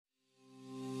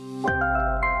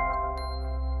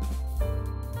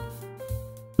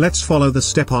Let's follow the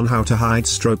step on how to hide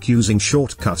stroke using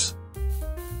shortcut.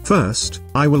 First,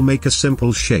 I will make a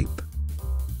simple shape.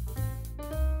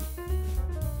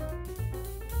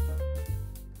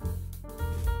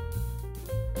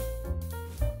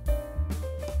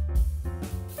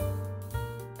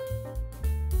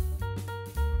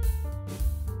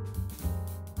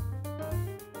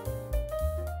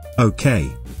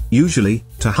 OK. Usually,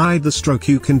 to hide the stroke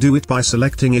you can do it by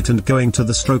selecting it and going to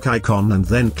the stroke icon and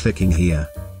then clicking here.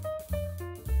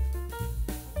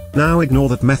 Now ignore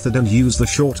that method and use the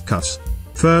shortcut.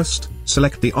 First,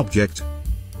 select the object.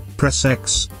 Press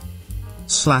X/X.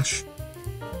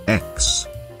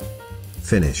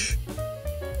 Finish.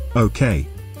 OK.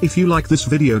 If you like this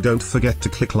video, don't forget to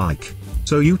click like,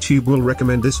 so YouTube will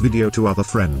recommend this video to other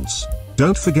friends.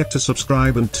 Don't forget to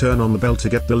subscribe and turn on the bell to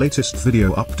get the latest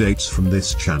video updates from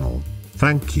this channel.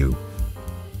 Thank you.